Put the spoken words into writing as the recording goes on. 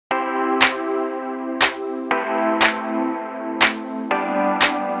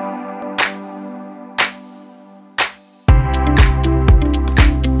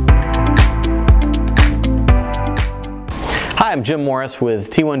Hi, I'm Jim Morris with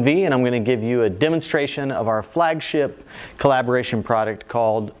T1V, and I'm going to give you a demonstration of our flagship collaboration product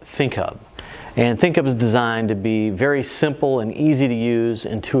called ThinkHub. And ThinkHub is designed to be very simple and easy to use,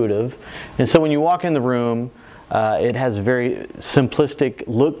 intuitive. And so when you walk in the room, it has a very simplistic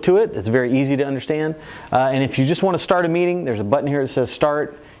look to it. It's very easy to understand. And if you just want to start a meeting, there's a button here that says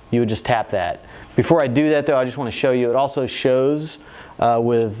Start. You would just tap that. Before I do that, though, I just want to show you, it also shows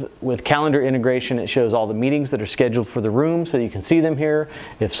with calendar integration, it shows all the meetings that are scheduled for the room so you can see them here.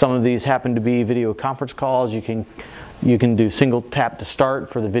 If some of these happen to be video conference calls, you can do single tap to start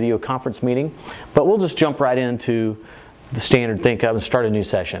for the video conference meeting. But we'll just jump right into the standard ThinkHub and start a new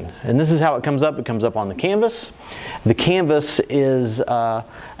session. And this is how it comes up. It comes up on the canvas. The canvas is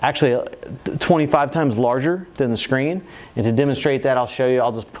actually 25 times larger than the screen. And to demonstrate that, I'll show you,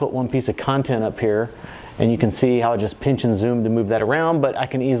 I'll just put one piece of content up here. And you can see how I just pinch and zoom to move that around, but I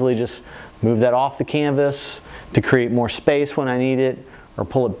can easily just move that off the canvas to create more space when I need it, or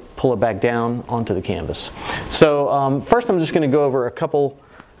pull it back down onto the canvas. So first I'm just going to go over a couple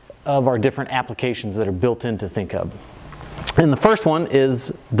of our different applications that are built into ThinkHub. And the first one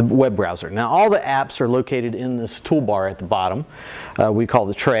is the web browser. Now all the apps are located in this toolbar at the bottom, we call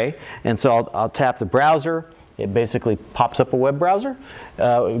the tray. And so I'll tap the browser. It basically pops up a web browser.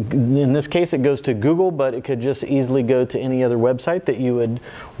 In this case it goes to Google, but it could just easily go to any other website that you would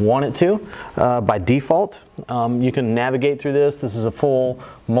want it to by default. You can navigate through this. This is a full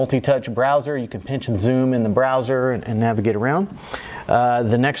multi-touch browser. You can pinch and zoom in the browser and navigate around.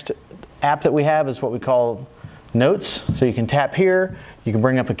 The next app that we have is what we call Notes. So you can tap here, you can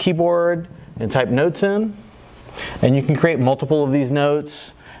bring up a keyboard and type notes in, and you can create multiple of these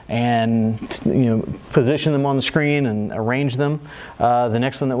notes and position them on the screen and arrange them. The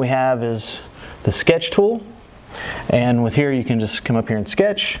next one that we have is the sketch tool, and with here you can just come up here and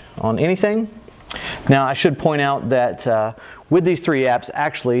sketch on anything. Now I should point out that with these three apps,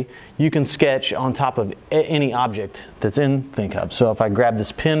 actually you can sketch on top of any object that's in ThinkHub. So if I grab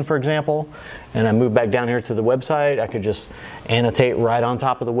this pen, for example, and I move back down here to the website, I could just annotate right on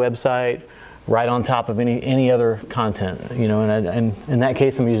top of the website, right on top of any other content, and in that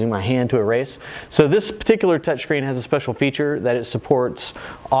case I'm using my hand to erase. So this particular touchscreen has a special feature that it supports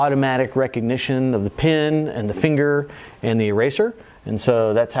automatic recognition of the pen and the finger and the eraser, and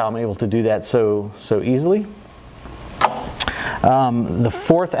so that's how I'm able to do that so easily. The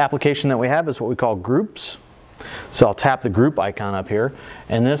fourth application that we have is what we call groups. So I'll tap the group icon up here,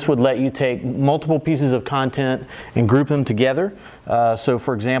 and this would let you take multiple pieces of content and group them together. So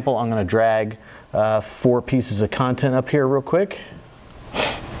for example, I'm going to drag 4 pieces of content up here real quick,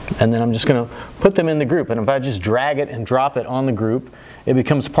 and then I'm just going to put them in the group. And if I just drag it and drop it on the group, it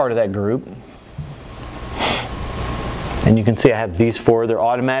becomes part of that group. And you can see I have these 4. They're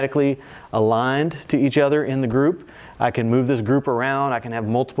automatically aligned to each other in the group. I can move this group around. I can have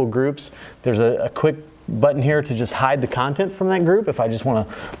multiple groups. There's a quick button here to just hide the content from that group if I just want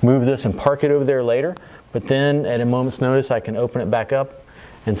to move this and park it over there later. But then at a moment's notice I can open it back up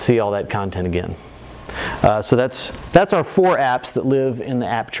and see all that content again. So that's our 4 apps that live in the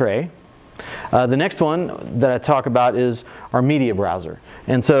app tray. The next one that I talk about is our media browser.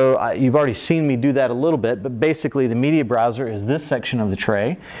 And so you've already seen me do that a little bit, but basically the media browser is this section of the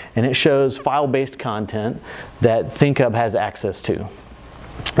tray, and it shows file-based content that ThinkHub has access to.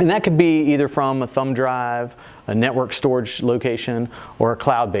 And that could be either from a thumb drive, a network storage location, or a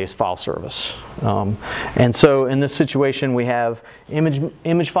cloud-based file service. And so in this situation we have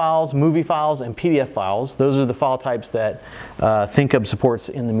image files, movie files, and PDF files. Those are the file types that ThinkHub supports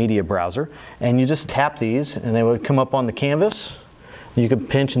in the media browser. And you just tap these and they would come up on the canvas. You could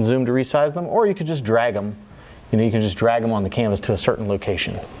pinch and zoom to resize them, or you could just drag them. You can just drag them on the canvas to a certain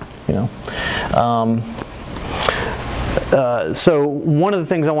location. So one of the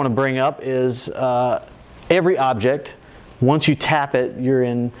things I want to bring up is every object, once you tap it, you're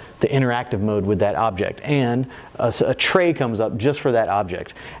in the interactive mode with that object, and a tray comes up just for that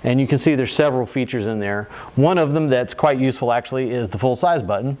object. And you can see there's several features in there. One of them that's quite useful actually is the full size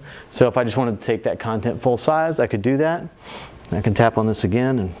button. So if I just wanted to take that content full size, I could do that. I can tap on this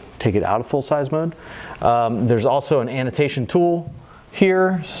again and take it out of full size mode. There's also an annotation tool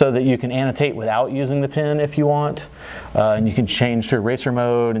here so that you can annotate without using the pen if you want. And you can change to eraser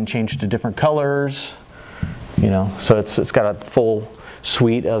mode and change to different colors. So it's got a full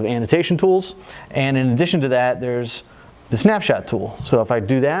suite of annotation tools. And in addition to that, there's the snapshot tool. So if I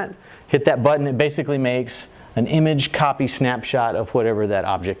do that, hit that button, it basically makes an image copy snapshot of whatever that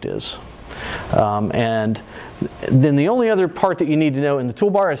object is. And then the only other part that you need to know in the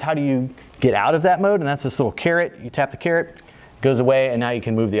toolbar is how do you get out of that mode, and that's this little caret. You tap the caret, it goes away, and now you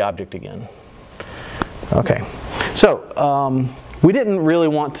can move the object again. Okay, So we didn't really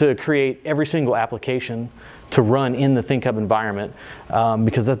want to create every single application to run in the ThinkHub environment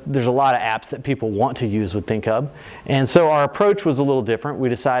because there's a lot of apps that people want to use with ThinkHub. And so our approach was a little different. We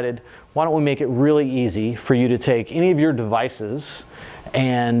decided, why don't we make it really easy for you to take any of your devices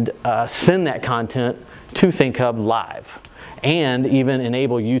and send that content to ThinkHub live, and even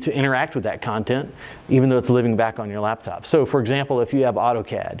enable you to interact with that content even though it's living back on your laptop. So for example, if you have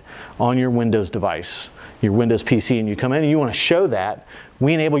AutoCAD on your Windows device, your Windows PC, and you come in and you want to show that,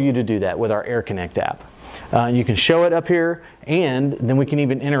 we enable you to do that with our AirConnect app. You can show it up here, and then we can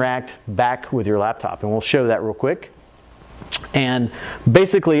even interact back with your laptop, and we'll show that real quick. And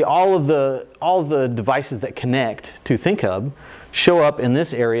basically all of the devices that connect to ThinkHub show up in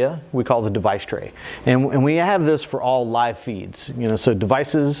this area we call the device tray, and we have this for all live feeds. So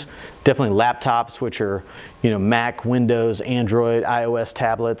devices, definitely laptops, which are Mac, Windows, Android, iOS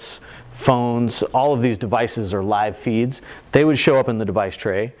tablets, phones. All of these devices are live feeds. They would show up in the device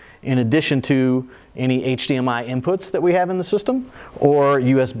tray, in addition to any HDMI inputs that we have in the system or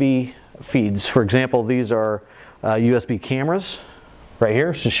USB feeds. For example, these are USB cameras right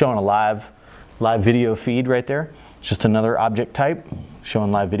here. It's just showing a live video feed right there. It's just another object type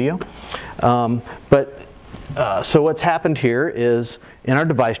showing live video. So what's happened here is in our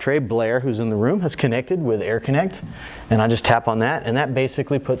device tray, Blair, who's in the room, has connected with AirConnect, and I just tap on that, and that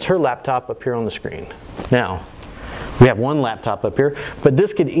basically puts her laptop up here on the screen. Now, we have one laptop up here, but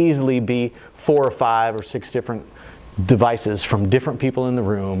this could easily be 4 or 5 or 6 different devices from different people in the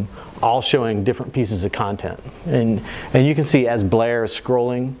room, all showing different pieces of content. And you can see as Blair is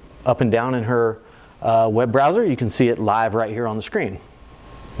scrolling up and down in her web browser, you can see it live right here on the screen.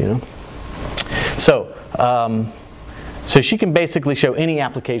 So she can basically show any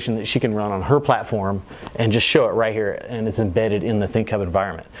application that she can run on her platform and just show it right here, and it's embedded in the ThinkHub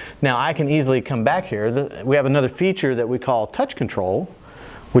environment. Now I can easily come back here. We have another feature that we call touch control,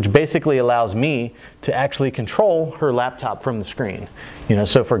 which basically allows me to actually control her laptop from the screen.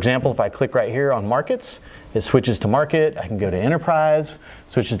 So for example, if I click right here on markets, it switches to market. I can go to enterprise,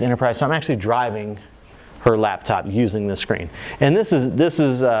 switches to enterprise. So I'm actually driving her laptop using this screen. And this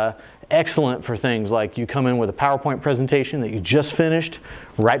is excellent for things like you come in with a PowerPoint presentation that you just finished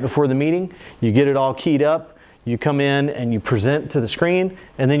right before the meeting. You get it all keyed up. You come in and you present to the screen,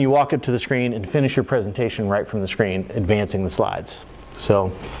 and then you walk up to the screen and finish your presentation right from the screen, advancing the slides.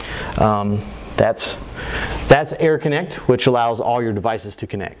 So that's AirConnect, which allows all your devices to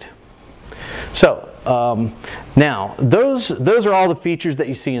connect. So now those are all the features that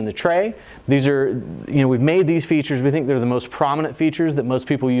you see in the tray. These are, we've made these features. We think they're the most prominent features that most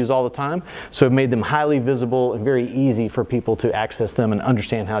people use all the time. So we've made them highly visible and very easy for people to access them and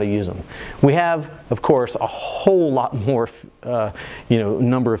understand how to use them. We have, of course, a whole lot more,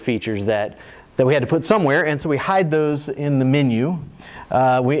 number of features that we had to put somewhere, and so we hide those in the menu.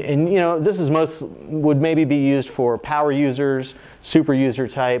 This is would maybe be used for power users, super user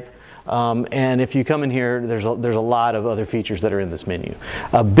type. And if you come in here, there's a lot of other features that are in this menu.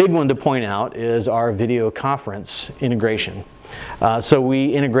 A big one to point out is our video conference integration. So we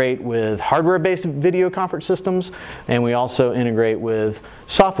integrate with hardware-based video conference systems, and we also integrate with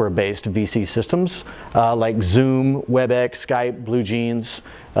software-based VC systems like Zoom, WebEx, Skype, BlueJeans,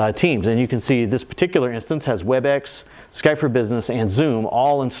 Teams. And you can see this particular instance has WebEx, Skype for Business, and Zoom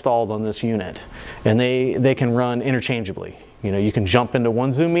all installed on this unit. And they can run interchangeably. You can jump into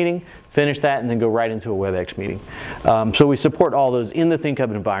one Zoom meeting, finish that, and then go right into a WebEx meeting. So we support all those in the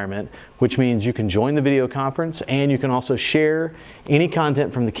ThinkHub environment, which means you can join the video conference, and you can also share any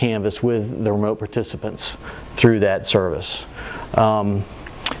content from the Canvas with the remote participants through that service.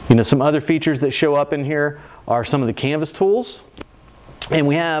 Some other features that show up in here are some of the Canvas tools, and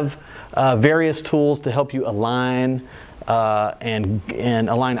we have various tools to help you align and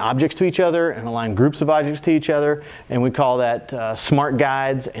align objects to each other and align groups of objects to each other, and we call that smart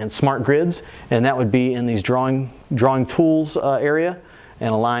guides and smart grids, and that would be in these drawing tools area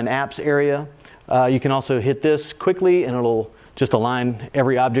and align apps area. You can also hit this quickly and it'll just align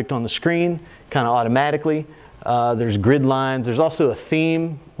every object on the screen kind of automatically. There's grid lines. There's also a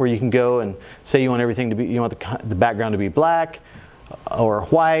theme where you can go and say you want everything to be, you want the background to be black or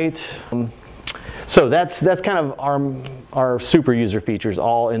white. So that's kind of our super user features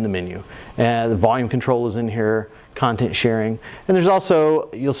all in the menu. The volume control is in here, content sharing, and there's also,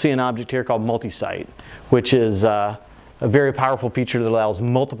 you'll see an object here called multi-site, which is a very powerful feature that allows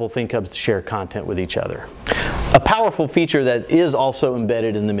multiple ThinkHubs to share content with each other. A powerful feature that is also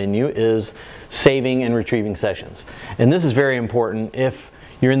embedded in the menu is saving and retrieving sessions. And this is very important if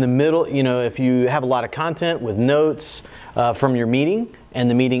you're in the middle, if you have a lot of content with notes from your meeting and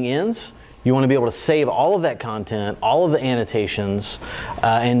the meeting ends, You want to be able to save all of that content, all of the annotations,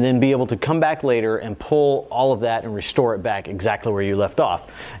 and then be able to come back later and pull all of that and restore it back exactly where you left off.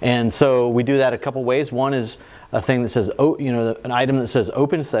 And so we do that a couple ways. One is a thing that says, an item that says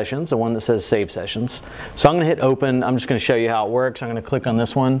open sessions, and one that says save sessions. So I'm going to hit open. I'm just going to show you how it works. I'm going to click on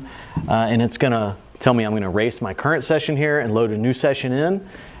this one, and it's going to tell me I'm going to erase my current session here and load a new session in.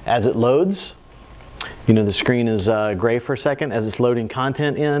 As it loads, the screen is gray for a second as it's loading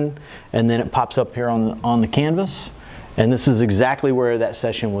content in, and then it pops up here on the canvas, and this is exactly where that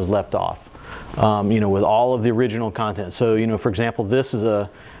session was left off, with all of the original content. So, for example, this is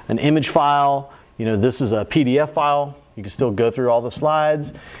an image file, this is a PDF file. You can still go through all the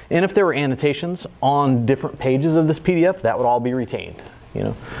slides, and if there were annotations on different pages of this PDF, that would all be retained.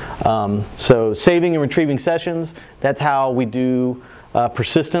 So saving and retrieving sessions, that's how we do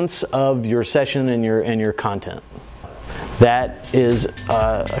persistence of your session and your content. That is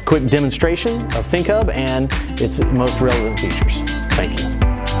a quick demonstration of ThinkHub and its most relevant features. Thank you.